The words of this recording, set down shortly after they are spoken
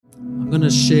going to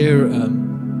share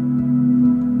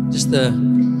just a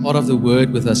part of the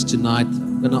word with us tonight.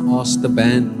 I'm going to ask the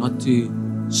band not to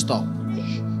stop.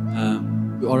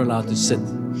 You are allowed to sit.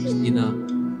 Christina,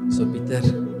 so Peter.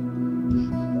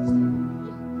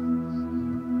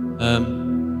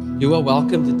 You are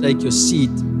welcome to take your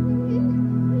seat.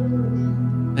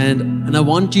 And I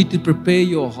want you to prepare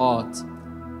your heart.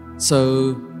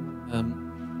 So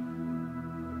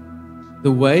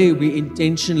the way we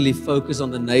intentionally focus on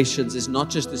the nations is not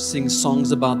just to sing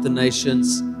songs about the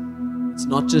nations. It's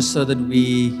not just so that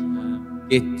we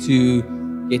get to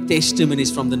get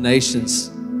testimonies from the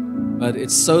nations, but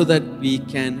it's so that we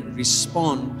can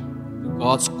respond to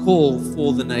God's call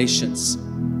for the nations.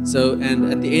 So,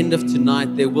 and at the end of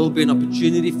tonight, there will be an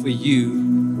opportunity for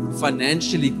you to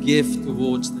financially give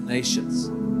towards the nations.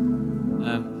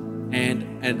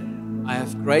 And I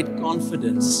have great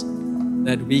confidence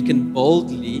that we can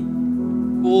boldly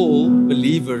call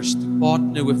believers to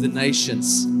partner with the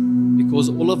nations, because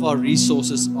all of our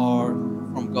resources are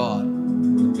from God.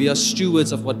 We are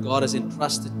stewards of what God has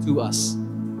entrusted to us.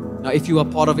 Now, if you are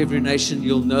part of Every Nation,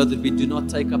 you'll know that we do not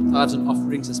take up tithes and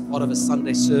offerings as part of a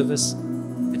Sunday service.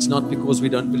 It's not because we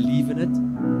don't believe in it.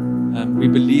 We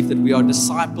believe that we are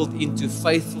discipled into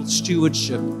faithful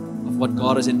stewardship of what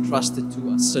God has entrusted to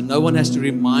us. So no one has to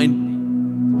remind me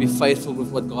to be faithful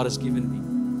with what God has given me.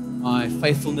 My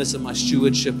faithfulness and my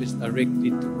stewardship is directly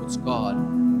towards God.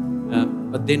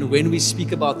 But then when we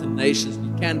speak about the nations,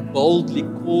 we can boldly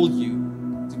call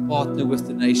you to partner with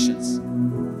the nations.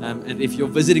 And if you're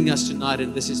visiting us tonight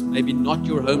and this is maybe not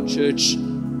your home church,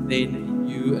 then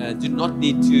you do not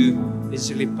need to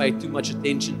necessarily pay too much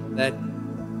attention to that.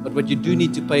 But what you do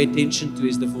need to pay attention to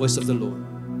is the voice of the Lord.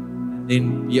 And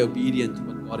then be obedient to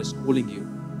what God is calling you.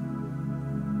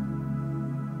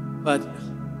 But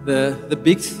the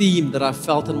big theme that I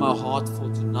felt in my heart for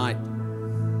tonight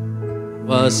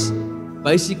was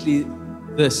basically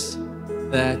this,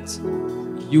 that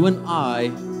you and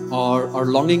I are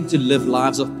longing to live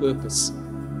lives of purpose.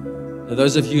 Now,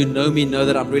 those of you who know me know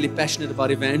that I'm really passionate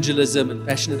about evangelism and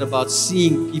passionate about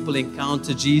seeing people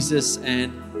encounter Jesus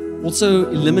and also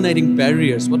eliminating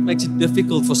barriers. What makes it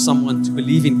difficult for someone to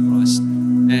believe in Christ?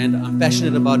 And I'm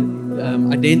passionate about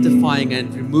identifying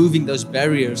and removing those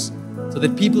barriers so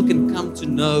that people can come to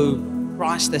know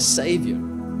Christ as Savior,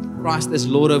 Christ as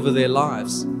Lord over their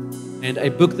lives. And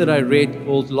a book that I read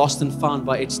called Lost and Found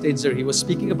by Ed Stetzer, he was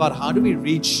speaking about how do we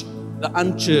reach the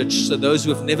unchurched, so those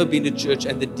who have never been to church,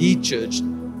 and the de-churched,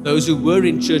 those who were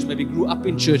in church, maybe grew up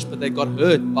in church, but they got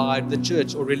hurt by the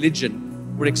church or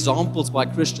religion, or examples by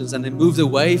Christians, and they moved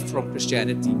away from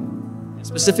Christianity, and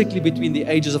specifically between the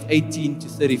ages of 18 to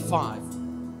 35.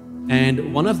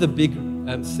 And one of the big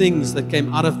things that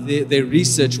came out of their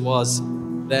research was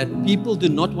that people do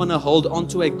not want to hold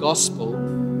onto a gospel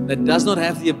that does not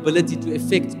have the ability to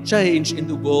effect change in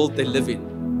the world they live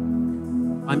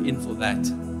in. I'm in for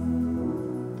that.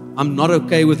 I'm not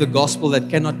okay with a gospel that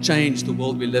cannot change the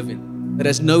world we live in, that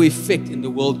has no effect in the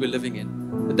world we're living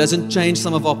in, that doesn't change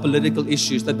some of our political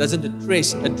issues, that doesn't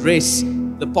address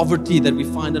the poverty that we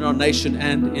find in our nation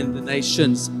and in the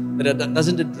nations, that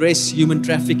doesn't address human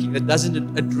trafficking, that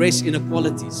doesn't address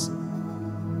inequalities.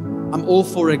 I'm all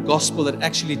for a gospel that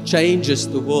actually changes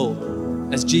the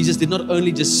world, as Jesus did not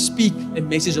only just speak a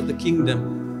message of the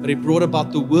kingdom, but he brought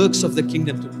about the works of the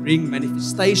kingdom to bring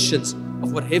manifestations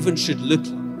of what heaven should look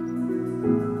like.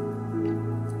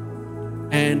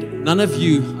 And none of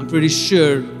you, I'm pretty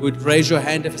sure, would raise your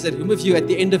hand if I said, whom of you at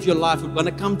the end of your life would want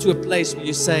to come to a place where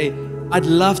you say, I'd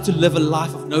love to live a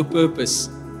life of no purpose.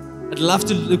 I'd love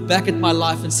to look back at my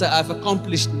life and say, I've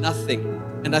accomplished nothing.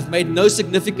 And I've made no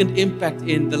significant impact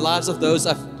in the lives of those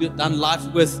I've done life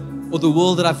with or the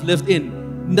world that I've lived in.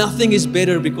 Nothing is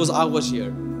better because I was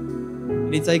here.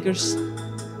 Any takers?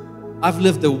 I've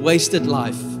lived a wasted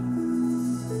life.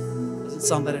 Doesn't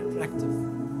sound that attractive.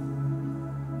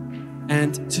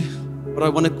 And what I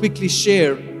want to quickly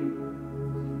share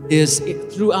is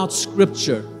throughout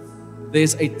Scripture,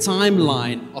 there's a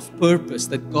timeline of purpose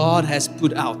that God has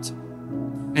put out.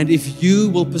 And if you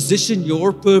will position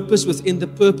your purpose within the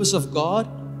purpose of God,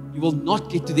 you will not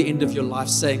get to the end of your life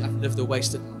saying, I've lived a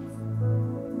wasted life.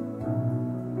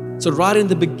 So right in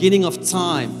the beginning of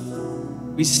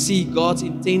time, we see God's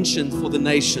intention for the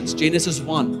nations. Genesis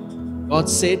 1. God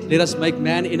said, let us make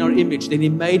man in our image. Then he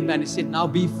made man. He said, now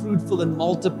be fruitful and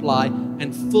multiply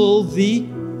and fill the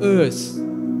earth.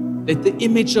 Let the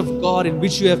image of God in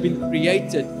which you have been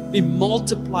created be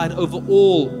multiplied over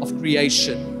all of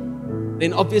creation.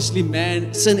 Then obviously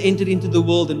sin entered into the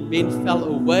world and men fell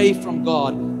away from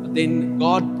God. But then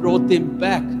God brought them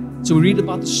back So we read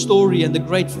about the story and the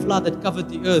great flood that covered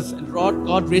the earth, and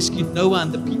God rescued Noah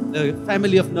and the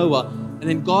family of Noah. And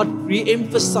then God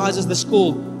re-emphasizes this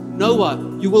call: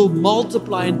 Noah, you will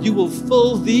multiply and you will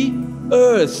fill the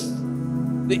earth.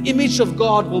 The image of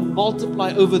God will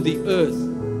multiply over the earth.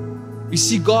 We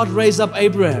see God raise up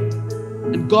Abraham,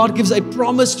 and God gives a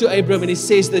promise to Abraham, and He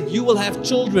says that you will have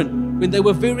children. When they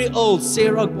were very old,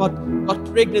 Sarah got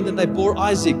pregnant and they bore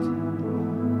Isaac.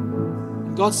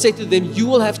 And God said to them, you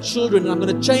will have children, and I'm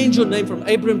going to change your name from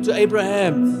Abram to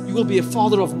Abraham. You will be a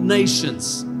father of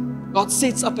nations. God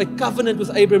sets up a covenant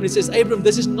with Abraham. He says, Abraham,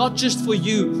 this is not just for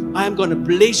you. I am going to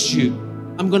bless you.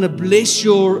 I'm going to bless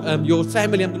your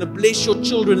family. I'm going to bless your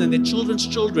children and their children's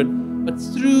children. But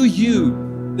through you,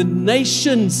 the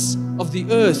nations of the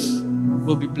earth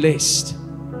will be blessed.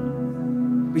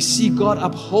 We see God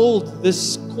uphold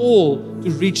this call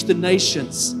to reach the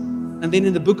nations. And then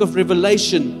in the book of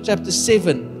Revelation, chapter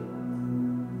 7,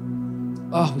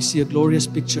 we see a glorious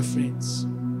picture, friends.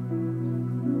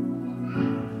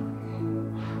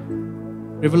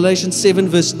 Revelation 7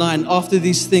 verse 9, after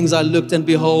these things I looked, and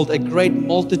behold, a great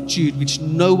multitude which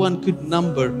no one could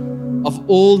number, of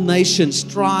all nations,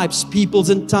 tribes, peoples,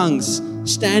 and tongues,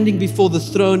 standing before the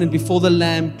throne and before the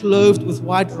Lamb, clothed with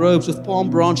white robes, with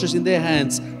palm branches in their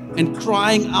hands, and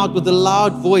crying out with a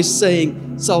loud voice, saying,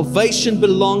 salvation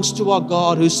belongs to our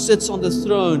God who sits on the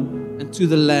throne and to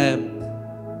the Lamb.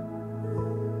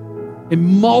 A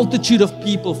multitude of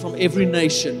people from every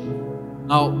nation.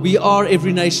 Now, we are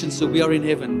every nation, so we are in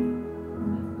heaven.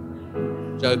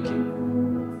 Joking.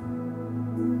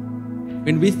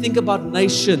 When we think about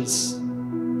nations,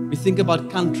 we think about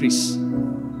countries.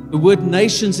 The word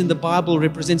nations in the Bible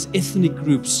represents ethnic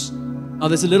groups. Now,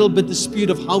 there's a little bit dispute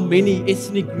of how many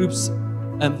ethnic groups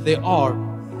there are.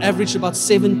 On average, about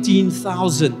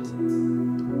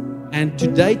 17,000. And to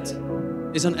date,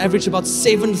 there's on average about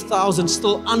 7,000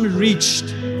 still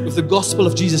unreached with the gospel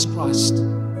of Jesus Christ.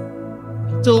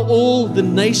 Until all the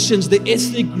nations, the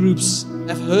ethnic groups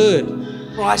have heard,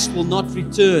 Christ will not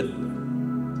return.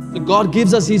 So God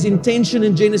gives us His intention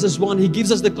in Genesis 1. He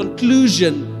gives us the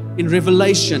conclusion in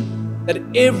Revelation that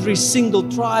every single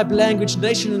tribe, language,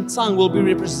 nation, and tongue will be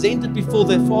represented before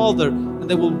their Father, and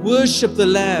they will worship the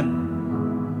Lamb.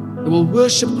 They will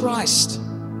worship Christ.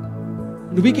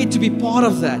 And we get to be part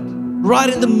of that.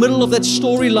 Right in the middle of that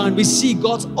storyline, we see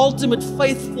God's ultimate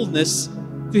faithfulness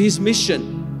to His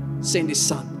mission. Send His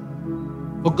Son.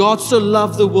 For God so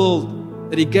loved the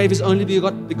world that He gave His only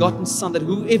begotten Son, that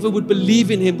whoever would believe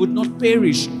in Him would not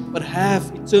perish, but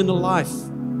have eternal life.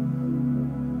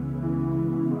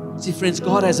 See, friends,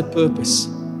 God has a purpose.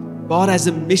 God has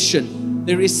a mission.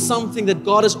 There is something that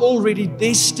God has already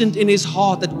destined in His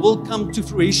heart that will come to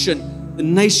fruition. The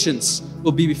nations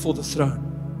will be before the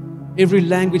throne. Every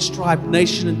language, tribe,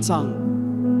 nation, and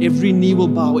tongue. Every knee will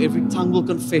bow. Every tongue will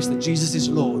confess that Jesus is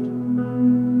Lord.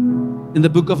 In the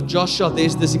book of Joshua,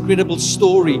 there's this incredible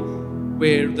story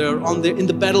where they're in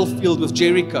the battlefield with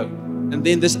Jericho. And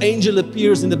then this angel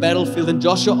appears in the battlefield, and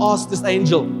Joshua asks this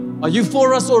angel, are you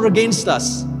for us or against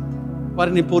us? Quite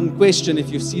an important question if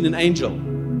you've seen an angel.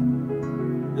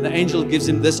 And the angel gives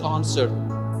him this answer.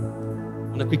 I'm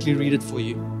going to quickly read it for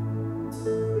you.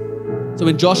 So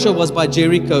when Joshua was by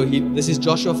Jericho, this is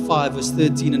Joshua 5, verse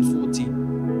 13 and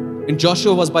 14. When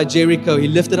Joshua was by Jericho, he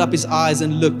lifted up his eyes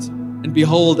and looked, and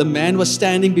behold, a man was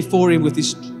standing before him with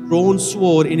his drawn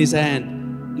sword in his hand.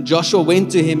 And Joshua went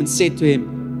to him and said to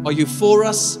him, are you for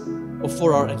us or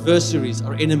for our adversaries,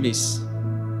 our enemies?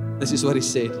 This is what he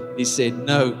said. He said,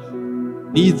 no,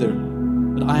 neither,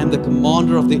 but I am the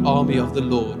commander of the army of the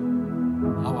Lord.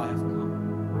 Now I have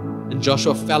come. And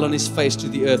Joshua fell on his face to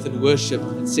the earth and worshipped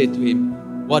and said to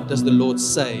him, what does the Lord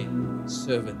say,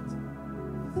 servant?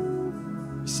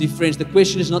 You see, friends, the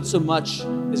question is not so much,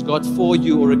 is God for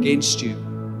you or against you?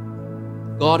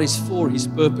 God is for His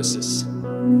purposes.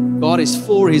 God is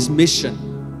for His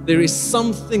mission. There is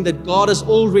something that God has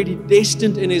already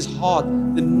destined in His heart.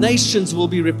 The nations will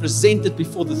be represented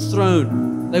before the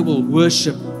throne. They will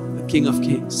worship the King of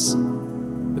Kings.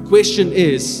 The question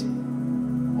is,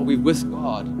 are we with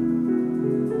God?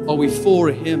 Are we for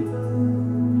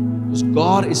Him? Because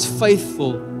God is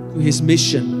faithful to His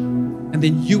mission. And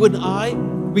then you and I,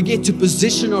 we get to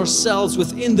position ourselves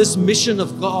within this mission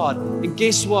of God. And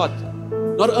guess what?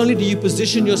 Not only do you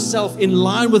position yourself in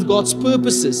line with God's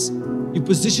purposes, you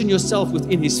position yourself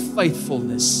within His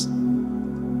faithfulness.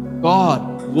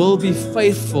 God will be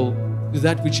faithful to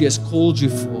that which He has called you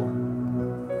for.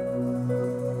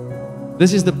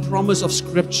 This is the promise of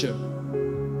Scripture.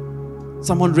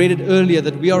 Someone read it earlier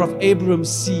that we are of Abraham's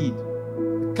seed.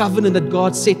 The covenant that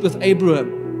God set with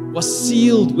Abraham. was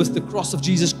sealed with the cross of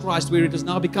Jesus Christ, where it has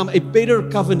now become a better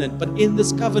covenant. But in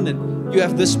this covenant, you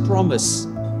have this promise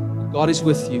that God is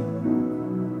with you.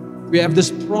 We have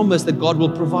this promise that God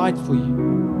will provide for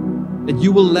you, that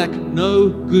you will lack no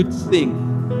good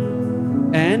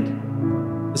thing.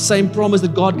 And the same promise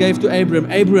that God gave to Abraham,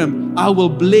 Abraham, I will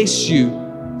bless you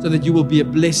so that you will be a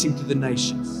blessing to the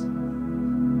nations.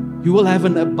 You will have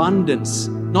an abundance,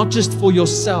 not just for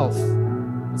yourself,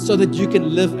 so that you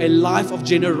can live a life of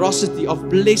generosity, of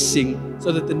blessing,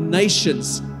 so that the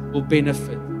nations will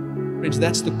benefit. Friends,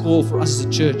 that's the call for us as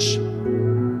a church.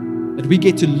 That we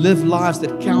get to live lives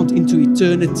that count into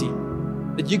eternity.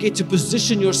 That you get to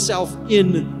position yourself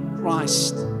in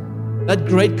Christ. That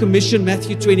great commission,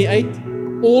 Matthew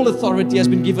 28, all authority has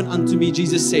been given unto me,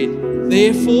 Jesus said.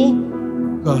 Therefore,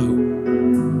 go.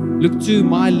 Look to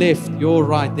my left, your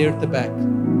right, there at the back.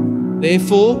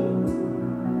 Therefore,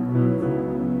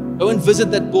 go and visit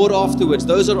that board afterwards.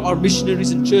 Those are our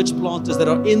missionaries and church planters that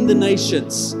are in the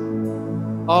nations.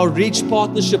 Our Reach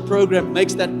Partnership Program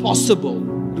makes that possible.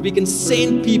 That we can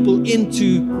send people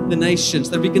into the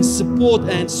nations. That we can support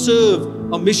and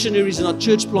serve our missionaries and our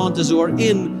church planters who are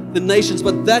in the nations.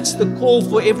 But that's the call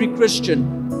for every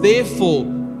Christian. Therefore,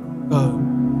 go.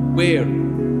 Where?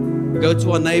 We go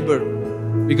to our neighbor.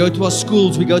 We go to our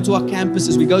schools. We go to our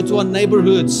campuses. We go to our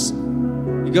neighborhoods.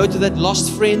 We go to that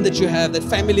lost friend that you have, that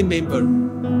family member.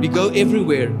 We go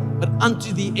everywhere, but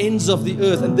unto the ends of the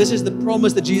earth. And this is the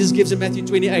promise that Jesus gives in Matthew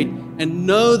 28. And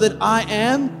know that I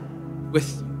am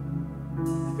with you at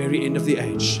the very end of the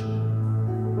age.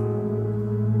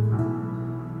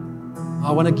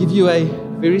 I want to give you a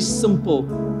very simple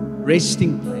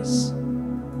resting place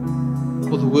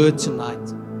for the word tonight.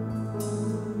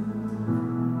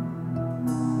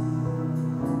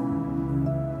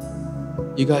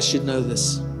 You guys should know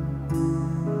this.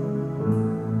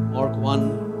 Mark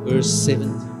 1, verse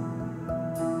 17.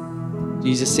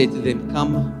 Jesus said to them,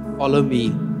 come, follow me,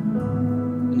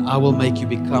 and I will make you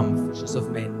become fishers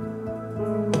of men.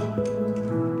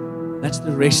 That's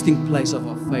the resting place of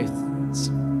our faith, friends.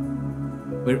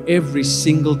 Where every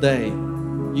single day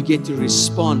you get to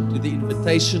respond to the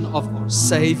invitation of our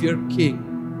Savior King,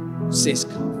 who says,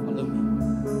 come, follow me.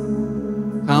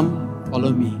 Come,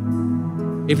 follow me.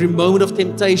 Every moment of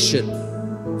temptation,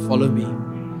 follow me.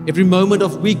 Every moment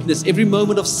of weakness, every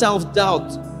moment of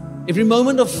self-doubt, every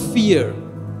moment of fear,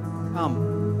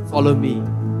 come, follow me.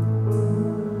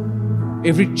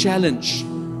 Every challenge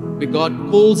where God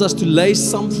calls us to lay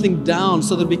something down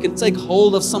so that we can take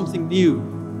hold of something new,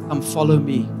 come, follow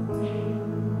me.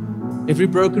 Every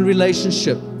broken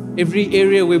relationship, every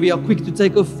area where we are quick to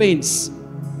take offense,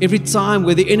 every time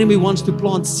where the enemy wants to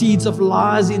plant seeds of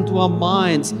lies into our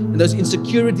minds and those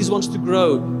insecurities wants to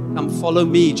grow, come follow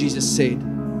me, Jesus said.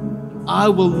 I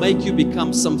will make you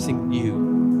become something new.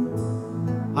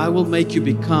 I will make you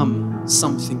become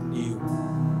something new.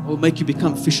 I will make you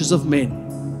become fishers of men.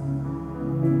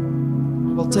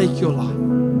 I will take your life.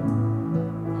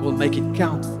 I will make it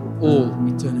count for all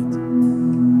eternity.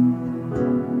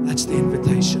 That's the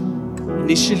invitation.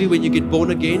 Initially when you get born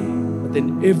again,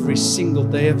 then every single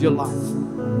day of your life.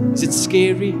 Is it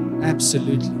scary?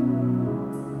 Absolutely.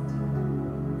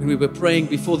 When we were praying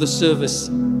before the service,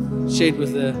 shared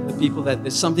with the people that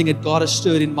there's something that God has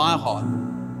stirred in my heart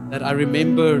that I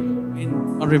remember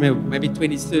maybe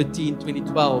 2013,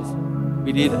 2012,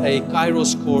 we did a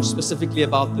Kairos course specifically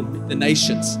about the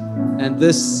nations. And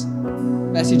this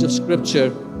passage of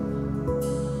scripture,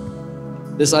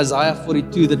 this Isaiah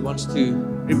 42 that wants to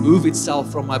remove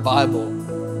itself from my Bible.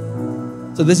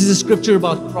 So this is a scripture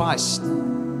about Christ.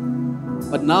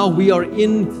 But now we are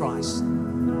in Christ.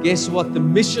 And guess what? The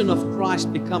mission of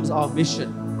Christ becomes our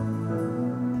mission.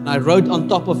 And I wrote on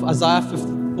top of Isaiah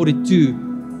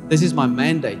 42, this is my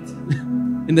mandate.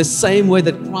 In the same way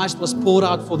that Christ was poured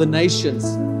out for the nations,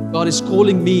 God is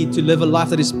calling me to live a life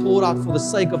that is poured out for the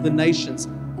sake of the nations.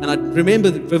 And I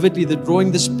remember vividly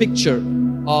drawing this picture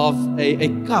of a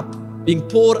cup being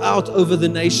poured out over the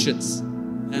nations.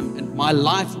 And my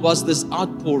life was this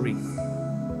outpouring.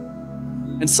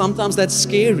 And sometimes that's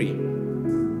scary.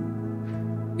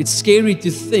 It's scary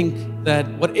to think that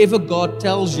whatever God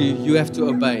tells you, you have to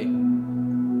obey.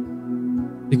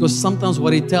 Because sometimes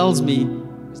what He tells me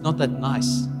is not that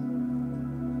nice.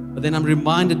 But then I'm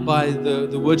reminded by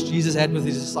the words Jesus had with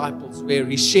His disciples, where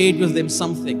He shared with them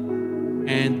something.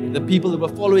 And the people that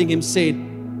were following Him said,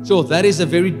 sure, that is a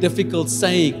very difficult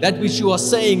saying. That which you are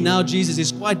saying now, Jesus,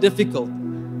 is quite difficult.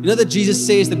 You know that Jesus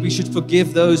says that we should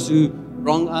forgive those who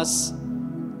wrong us,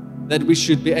 that we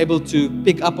should be able to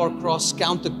pick up our cross,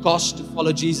 count the cost to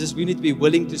follow Jesus. We need to be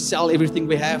willing to sell everything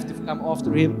we have to come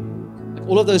after Him. Like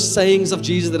all of those sayings of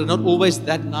Jesus that are not always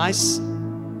that nice.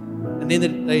 And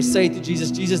then they say to Jesus,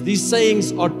 Jesus, these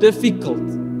sayings are difficult.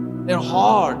 They're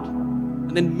hard.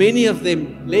 And then many of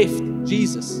them left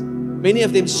Jesus. Many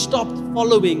of them stopped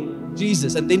following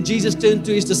Jesus. And then Jesus turned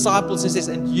to his disciples and says,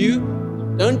 and you,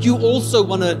 don't you also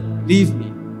want to leave me?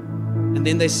 And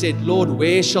then they said, Lord,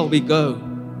 where shall we go?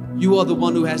 You are the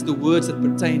one who has the words that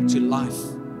pertain to life.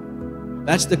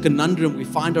 That's the conundrum we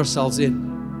find ourselves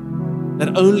in.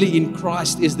 That only in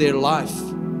Christ is there life.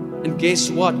 And guess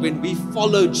what? When we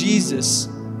follow Jesus,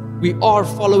 we are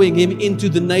following him into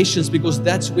the nations because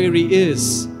that's where he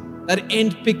is. That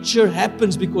end picture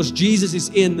happens because Jesus is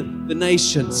in the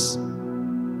nations.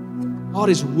 God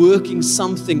is working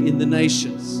something in the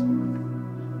nations.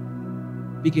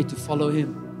 We get to follow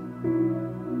him.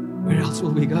 Where else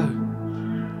will we go?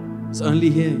 It's only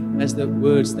he has the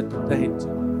words that pertain to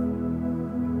life.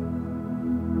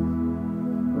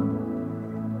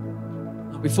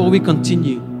 Now, before we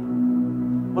continue,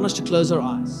 I want us to close our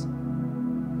eyes.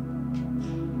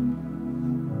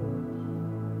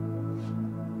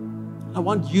 I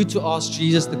want you to ask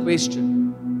Jesus the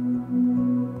question.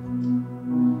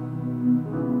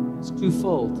 It's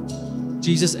twofold.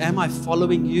 Jesus, am I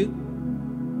following you?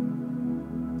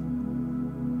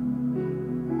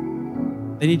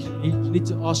 Then you need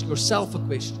to ask yourself a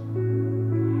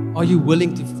question. Are you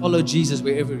willing to follow Jesus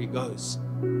wherever he goes?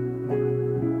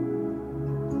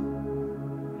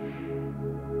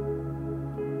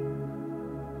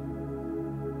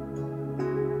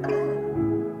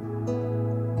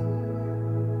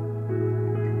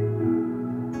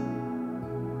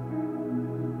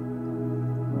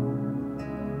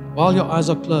 While your eyes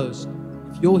are closed,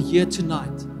 if you're here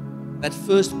tonight, that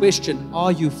first question,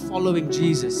 are you following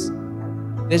Jesus?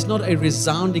 There's not a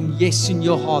resounding yes in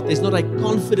your heart. There's not a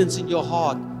confidence in your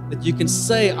heart that you can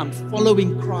say, I'm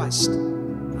following Christ.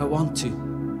 I want to.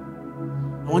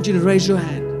 I want you to raise your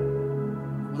hand.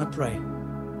 I want to pray.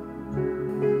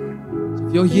 So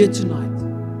if you're here tonight,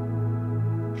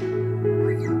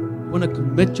 you want to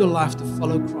commit your life to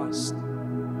follow Christ, I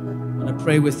want to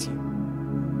pray with you.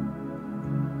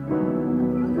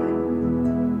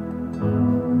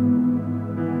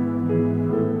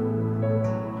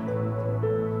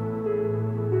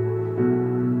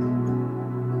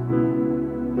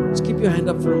 Just keep your hand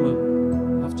up for a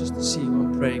moment. I have just to see who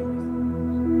I'm praying with.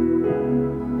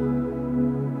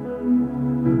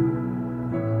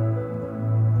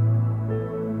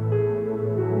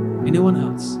 Anyone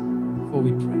else before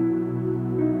we pray?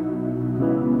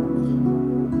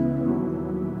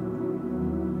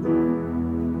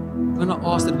 I'm going to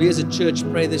ask that we as a church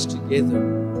pray this together.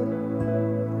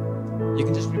 You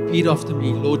can just repeat after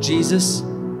me. Lord Jesus,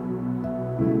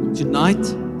 tonight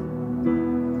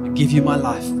I give you my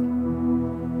life.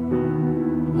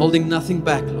 I'm holding nothing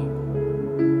back, Lord.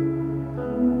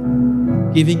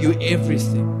 Giving you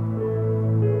everything.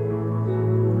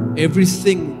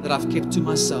 Everything that I've kept to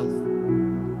myself.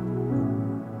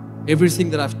 Everything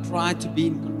that I've tried to be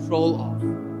in control of.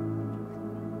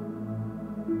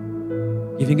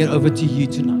 Giving it over to you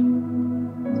tonight.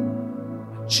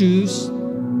 I choose to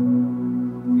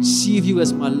receive you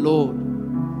as my Lord,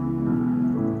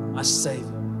 my Savior.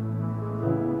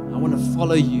 I want to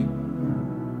follow you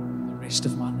the rest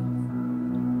of my life.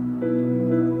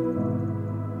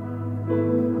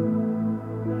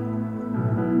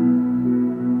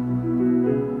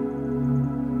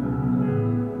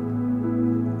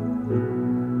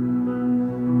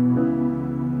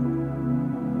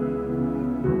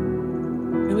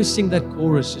 Can we sing that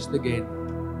chorus just again?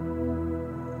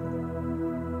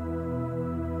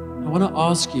 I want to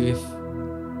ask you if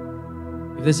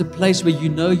there's a place where you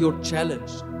know you're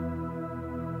challenged.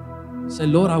 Say,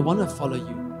 Lord, I want to follow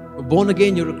you. You're born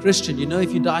again, you're a Christian. You know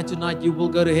if you die tonight, you will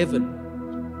go to heaven.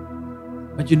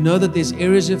 But you know that there's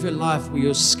areas of your life where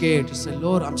you're scared. To say,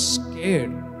 Lord, I'm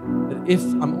scared that if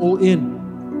I'm all in,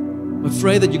 I'm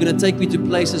afraid that you're going to take me to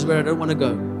places where I don't want to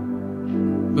go.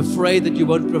 I'm afraid that you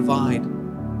won't provide.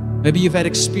 Maybe you've had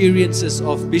experiences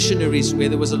of missionaries where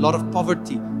there was a lot of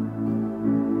poverty.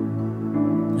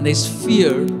 And there's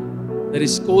fear that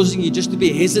is causing you just to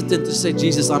be hesitant to say,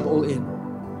 Jesus, I'm all in.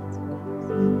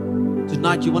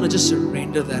 Tonight, you want to just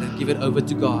surrender that and give it over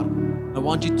to God. I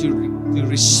want you to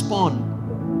respond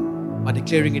by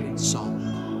declaring it in song.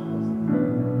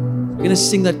 We're going to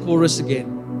sing that chorus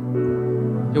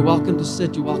again. You're welcome to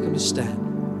sit. You're welcome to stand.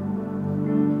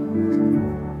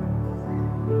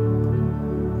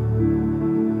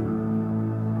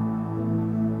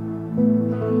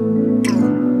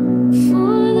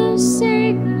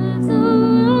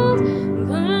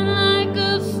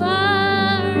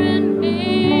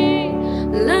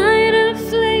 Light a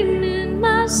flame in my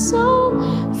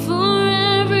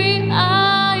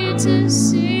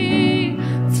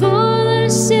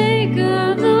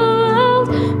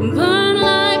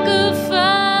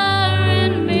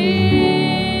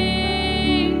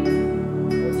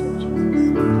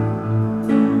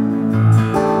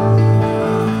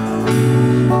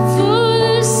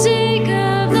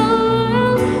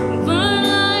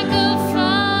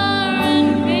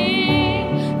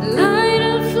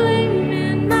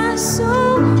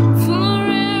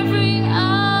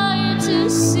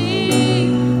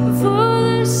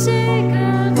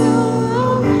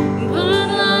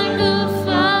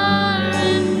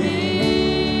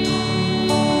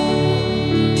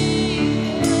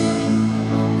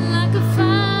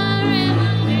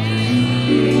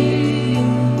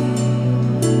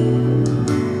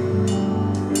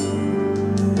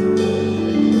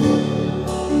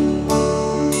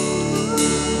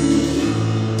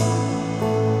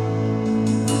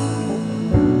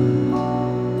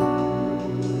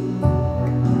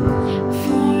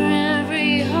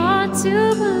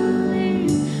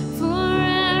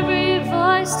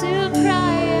to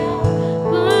cry out,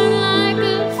 burn like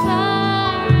a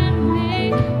fire in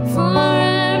me, for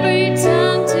every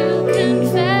tongue to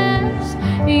confess,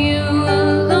 you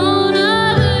alone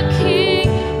are the King,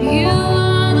 you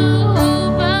are the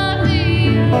hope of the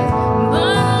earth.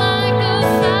 Burn like a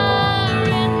fire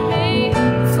in me,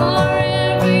 for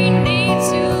every knee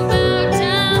to bow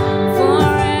down, for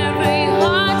every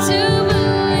heart to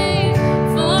believe,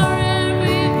 for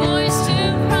every voice to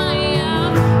cry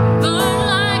out. Burn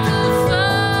like a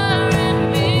fire in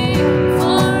me,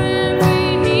 for every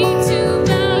knee to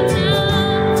bow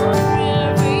down, for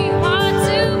every heart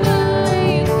to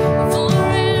believe, for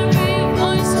every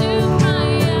voice to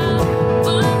cry out.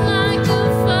 Burn like a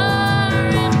fire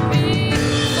in me,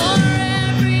 for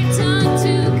every tongue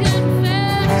to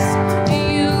confess,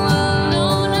 you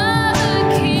alone are the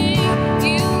King,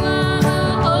 you are the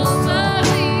hope of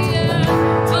the earth.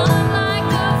 Burn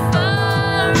like a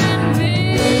fire in me,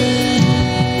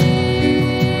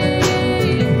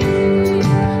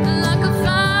 like a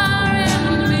fire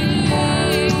in me.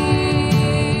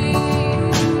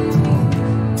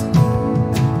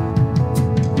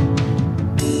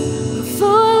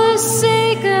 For the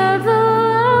sake of the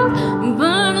world,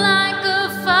 burn like a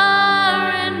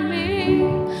fire in me,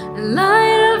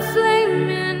 light a flame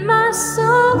in my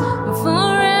soul,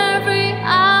 for every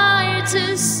eye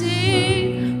to see.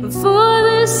 For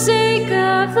the sake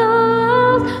of the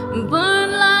world,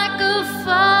 burn like a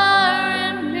fire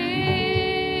in me.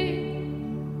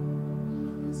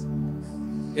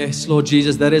 Yes, Lord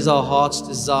Jesus, that is our heart's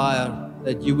desire,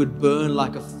 that you would burn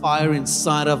like a fire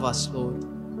inside of us, Lord.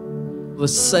 For the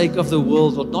sake of the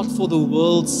world, Lord, not for the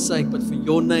world's sake, but for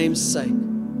your name's sake.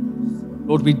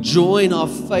 Lord, we join our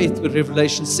faith with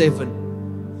Revelation 7.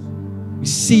 We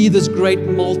see this great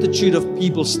multitude of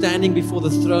people standing before the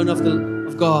throne of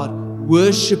God,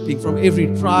 worshiping from every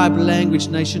tribe, language,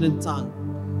 nation, and tongue,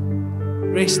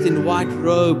 dressed in white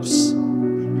robes,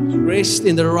 dressed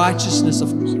in the righteousness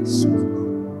of Christ.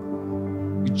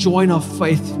 We join our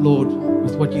faith, Lord,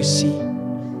 with what you see.